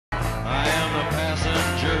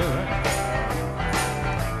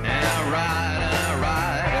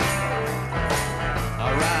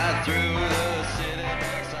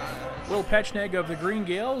Joe Pechnig of the Green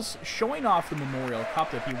Gaels showing off the Memorial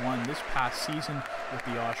Cup that he won this past season with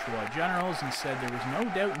the Oshawa Generals, and said there was no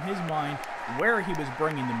doubt in his mind where he was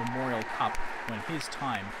bringing the Memorial Cup when his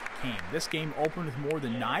time came. This game opened with more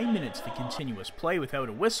than 9 minutes of continuous play without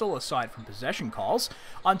a whistle aside from possession calls.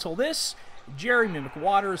 Until this, Jeremy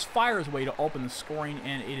McWaters fires away to open the scoring,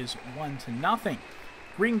 and it is 1-0.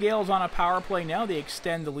 Green Gaels on a power play now. They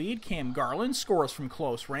extend the lead. Cam Garland scores from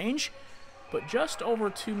close range. But just over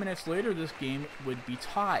 2 minutes later, this game would be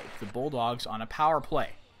tied. The Bulldogs on a power play.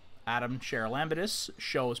 Adam Charalambidis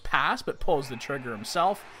shows pass, but pulls the trigger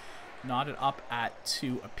himself. Knotted up at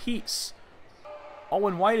 2 apiece.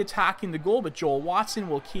 Owen White attacking the goal, but Joel Watson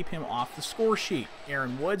will keep him off the score sheet.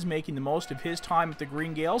 Aaron Woods, making the most of his time with the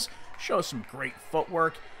Green Gaels, shows some great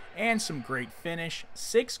footwork and some great finish.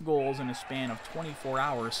 6 goals in a span of 24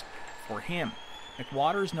 hours for him.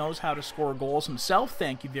 McWaters knows how to score goals himself,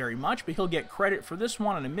 thank you very much, but he'll get credit for this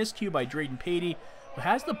one on a miscue by Drayden Patey, who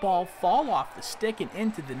has the ball fall off the stick and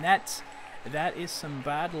into the nets. That is some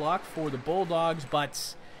bad luck for the Bulldogs,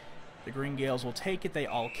 but the Green Gaels will take it. They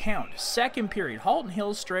all count. Second period, Halton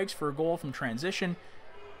Hills strikes for a goal from transition.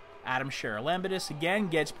 Adam Charalambidis again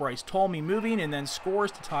gets Bryce Tolmie moving and then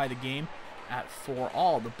scores to tie the game at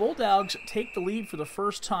 4-4. The Bulldogs take the lead for the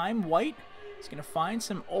first time. White is going to find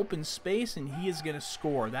some open space, and he is going to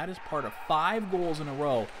score. That is part of 5 goals in a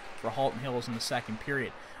row for Halton Hills in the second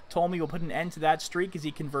period. Tolmie will put an end to that streak as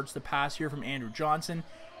he converts the pass here from Andrew Johnson.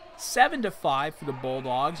 7-5 for the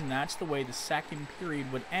Bulldogs, and that's the way the second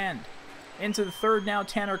period would end. Into the third now,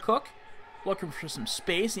 Tanner Cook looking for some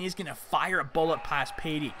space, and he's going to fire a bullet past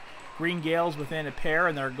Patey. Green Gaels within a pair,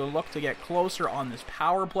 and they're going to look to get closer on this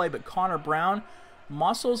power play, but Connor Brown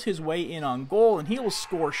muscles his way in on goal, and he will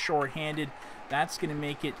score shorthanded. That's going to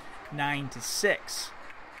make it 9-6.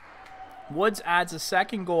 Woods adds a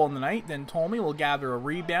second goal in the night, then Tolmie will gather a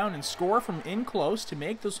rebound and score from in close to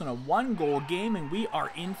make this one a 1-goal game, and we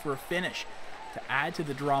are in for a finish to add to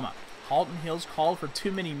the drama. Halton Hills called for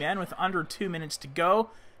too many men with under 2 minutes to go.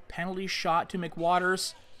 Penalty shot to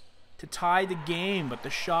McWaters to tie the game, but the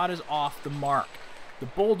shot is off the mark. The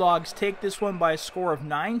Bulldogs take this one by a score of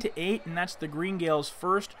 9-8, and that's the Green Gaels'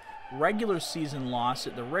 first regular season loss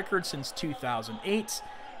at the Rickard since 2008.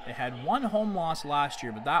 They had one home loss last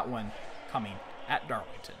year, but that one coming at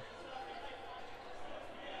Darlington.